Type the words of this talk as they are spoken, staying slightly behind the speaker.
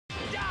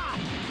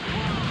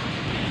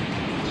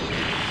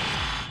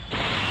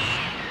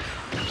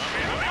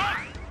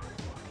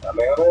Am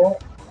I on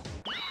that?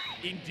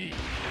 Indeed,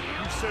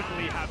 you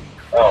certainly haven't.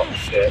 Oh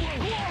shit.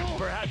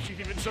 Perhaps you've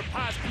even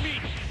surpassed me.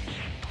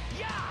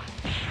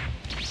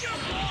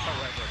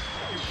 However,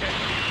 you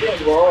can't Get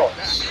lost.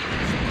 It's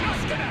not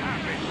gonna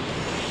happen.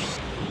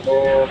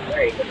 Man, I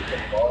ain't gonna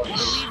get lost.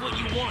 Believe what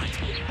you want.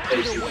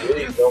 Place Either you way,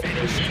 really you're don't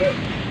finished. do shit.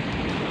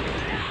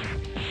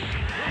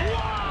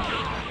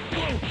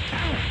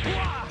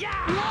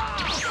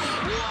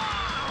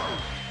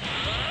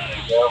 There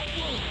you go.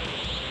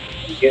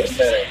 You get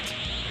better.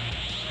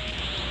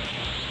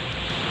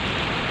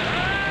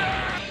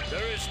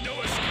 There is no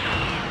escape.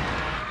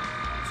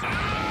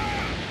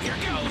 Here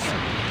goes.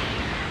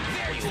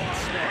 There you are.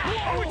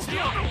 Oh, it's the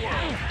other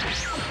world.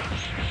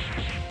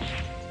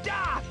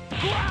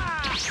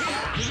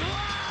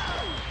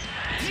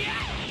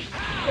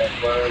 That's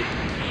fine.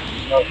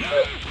 Oh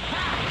shit.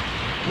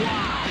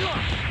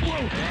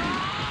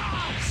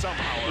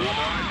 Somehow or other,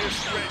 I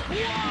misread.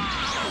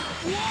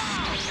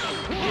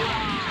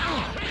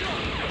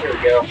 Here we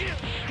go.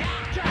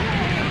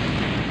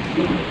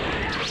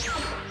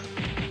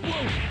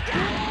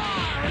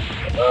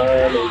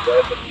 We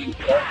got the few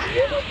cuts,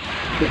 damn it.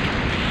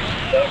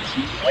 That's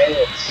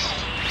ass.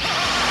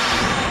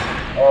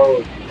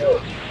 Oh, no.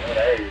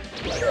 Alright.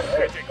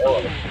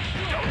 Don't disappoint me.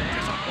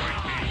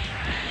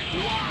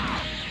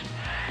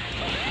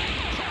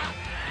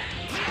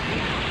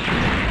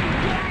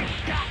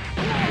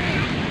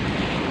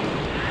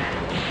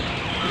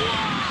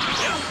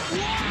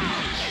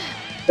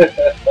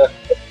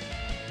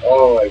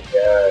 Oh my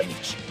god.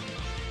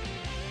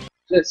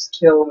 Just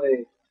kill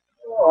me.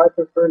 Oh, I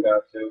prefer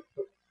not to.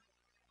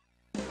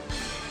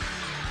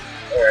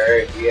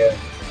 Alright, yeah.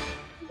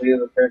 Leave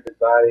the perfect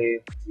body.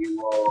 You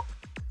will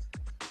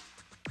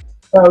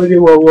probably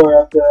do one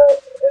more after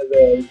that, and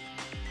then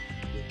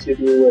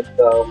continue with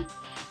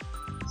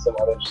some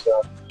other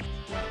stuff.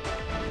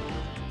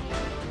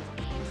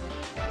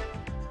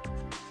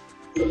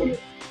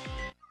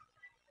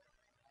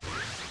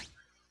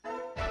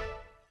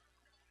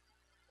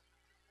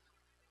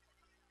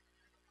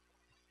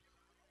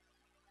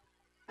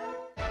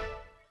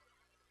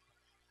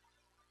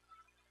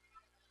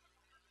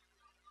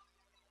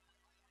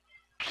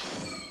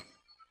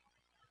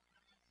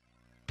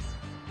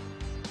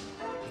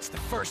 It's the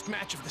first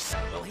match of the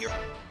cell here.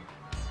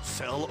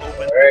 Cell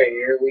open. Alright,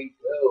 here we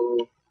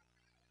go.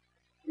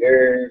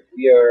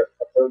 We are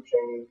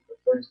approaching the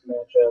first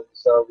match of the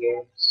Cell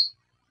games,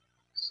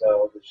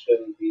 so this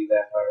shouldn't be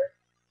that hard.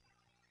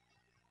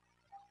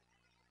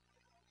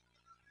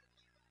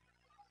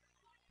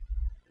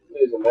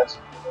 There's a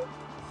message for them.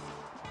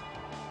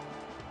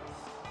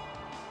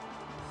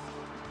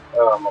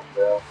 Oh, I'm up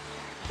there.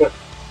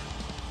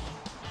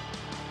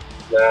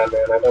 Nah,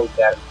 man, I don't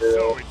got it,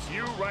 girl. So it's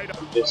you right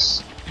up. I'm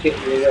just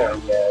kidding me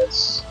around,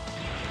 guys.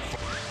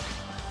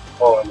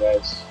 Hold on,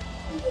 guys.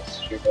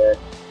 Let's shoot back.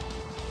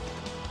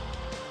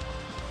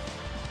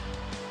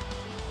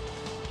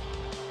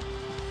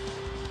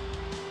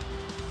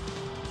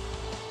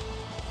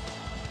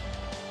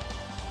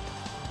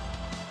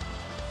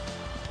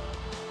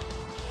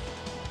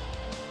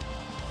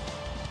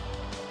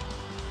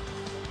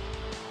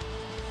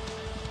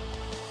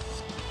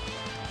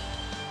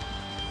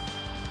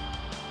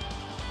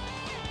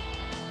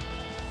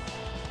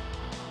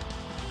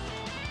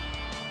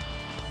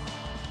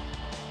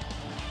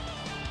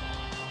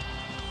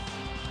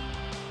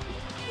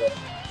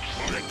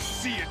 Let's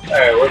see it.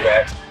 Alright, we're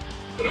back.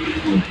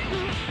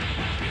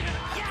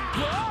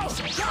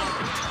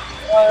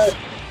 What?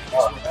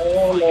 Oh,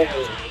 hell no.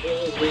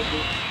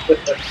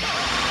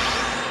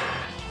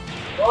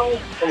 Oh,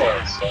 come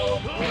on, so.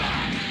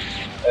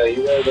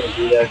 You really gonna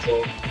do that to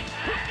him?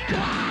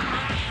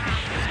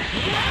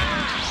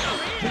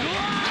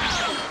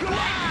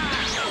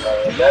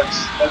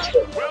 That's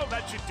what. Well,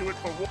 that should do it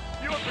for warm.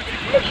 You're pretty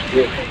good. That should do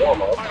it for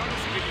warm-up. I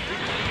honestly didn't think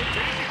you could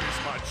entertain me this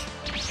much.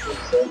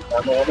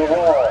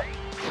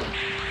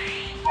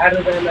 How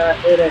did I not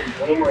hit him?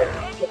 Oh my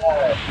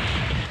god.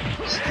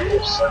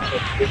 You're such a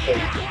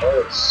freaking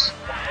curse.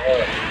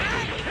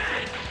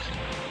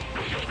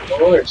 No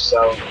wonder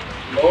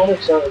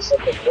so is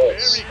such a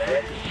wuss,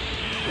 man.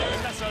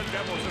 Lesser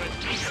levels are at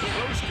least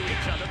close to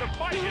each other. The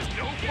fight is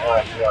no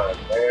Oh god,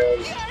 man.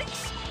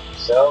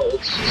 So,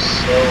 it's just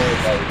so,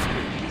 like,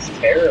 it's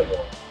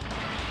terrible.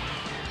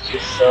 It's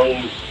just so,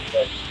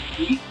 like,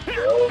 weak,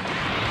 bro.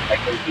 I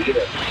can beat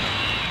him.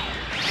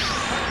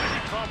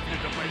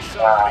 confident of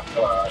myself.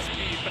 Come on.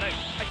 Speed, but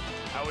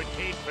I would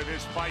hate for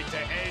this fight to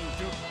end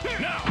to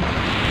now.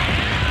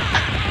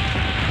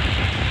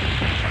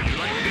 Are you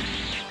like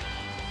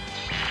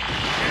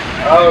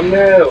Oh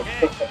no!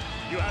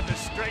 You have the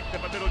strength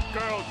of a little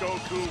girl,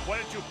 Goku. Why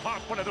don't you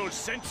pop one of those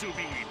sensu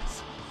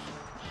beans?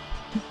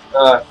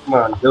 Come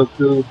on,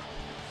 Goku.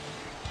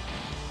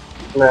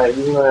 Nah,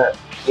 you're not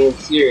being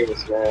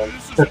serious, man.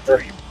 This is a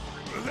dream.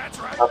 That's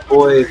right. My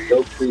boy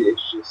Goku is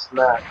just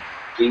not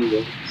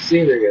being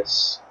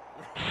serious.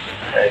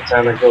 Alright,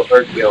 time to go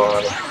Hercule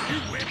on him.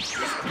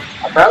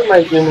 I probably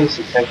might do me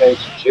some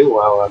Tenkaichi 2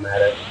 while I'm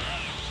at it.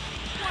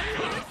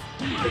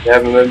 I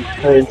haven't been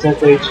playing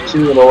Tenkaichi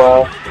 2 in a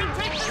while.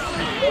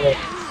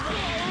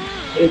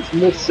 It's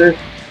Mr.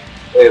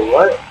 Wait,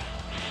 what?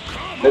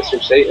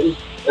 Mr. Satan?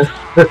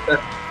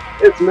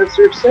 It's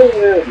Mr.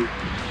 Satan!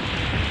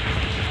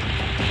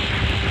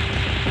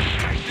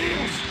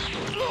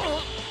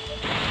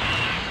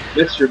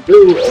 Mr.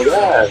 Boo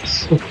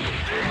arrives!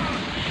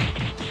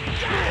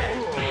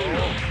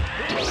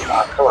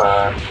 Come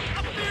on.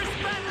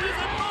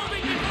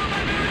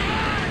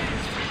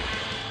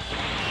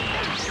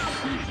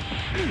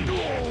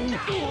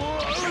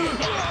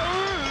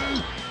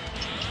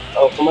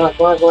 Oh, come on,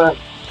 come on, come on.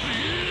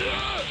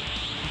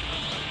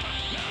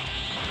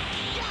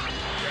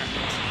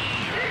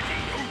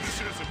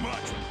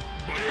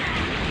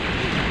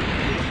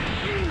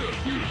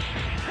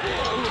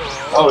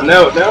 Oh,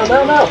 no, no,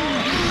 no, no!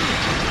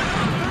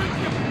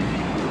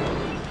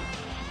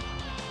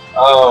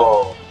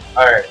 Oh,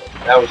 alright.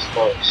 That was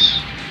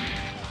close.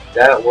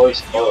 That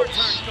was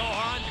close.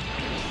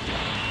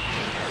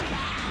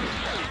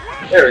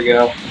 There we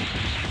go.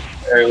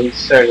 Alright, we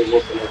started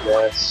whooping his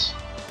ass.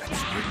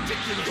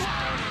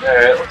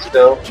 Alright, let's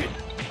go.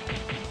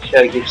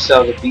 Try to give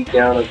yourself a beat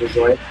down of his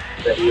life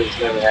that he has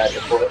never had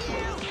before.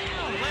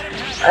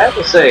 I have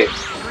to say,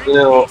 you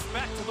know,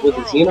 with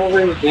the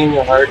Xenoverse being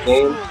a hard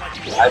game,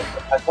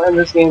 I find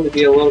this game to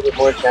be a little bit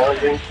more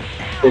challenging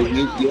because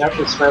you have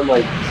to spend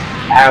like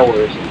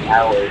hours and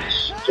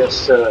hours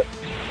just to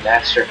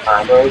master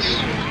combos.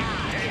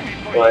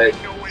 But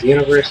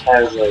Xenoverse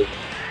has like,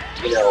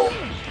 you know,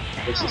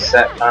 just a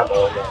set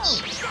combo in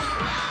this.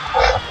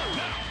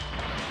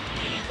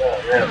 Oh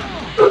man.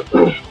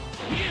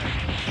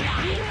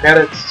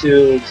 Credits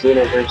to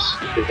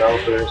Xenoverse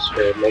developers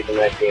for making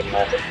that game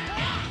happen.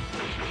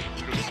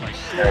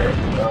 Alright,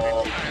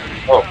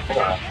 oh, come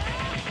on.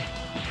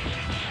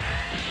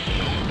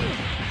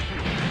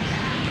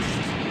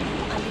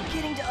 I'm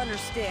beginning to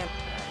understand.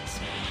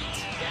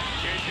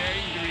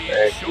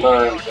 Alright, come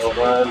on, go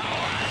on.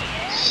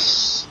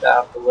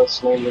 Stop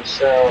listening to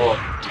Cell.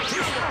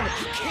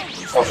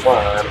 Oh, come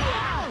on.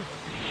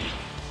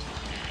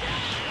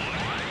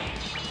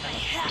 I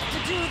have to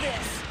do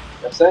this.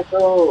 Let's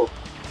go.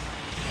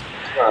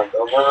 Come on,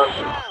 go on.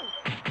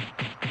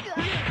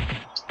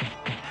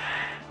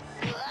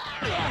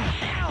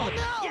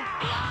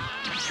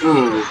 I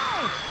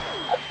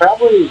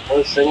probably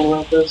was singing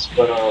about this,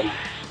 but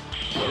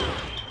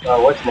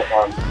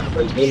whatchamacallit,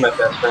 like me and my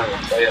best friend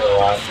would play it a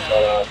lot,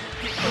 but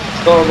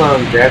it's called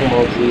Dragon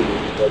Ball Z,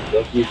 like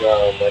Goku's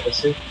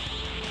Legacy.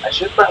 I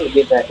should probably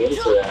get back into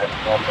that,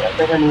 but I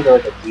think I need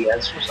like a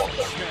DS or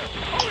something.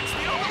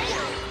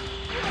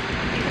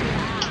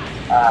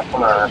 Ah,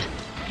 come on.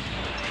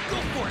 Go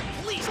for it,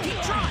 please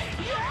keep trying.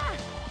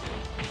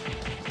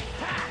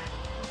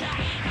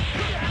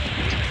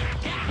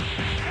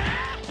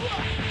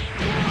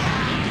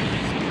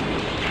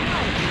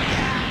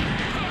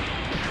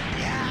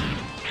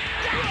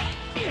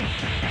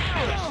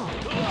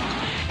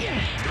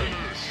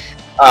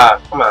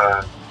 Ah, come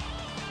on.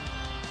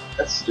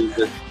 That's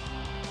stupid.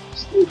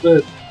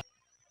 Stupid.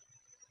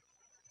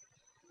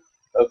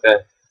 Okay.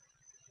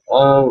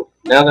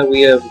 Now that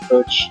we have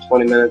approached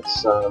 20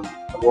 minutes, I'm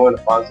going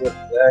to pause it,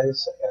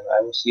 guys, and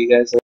I will see you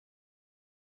guys later.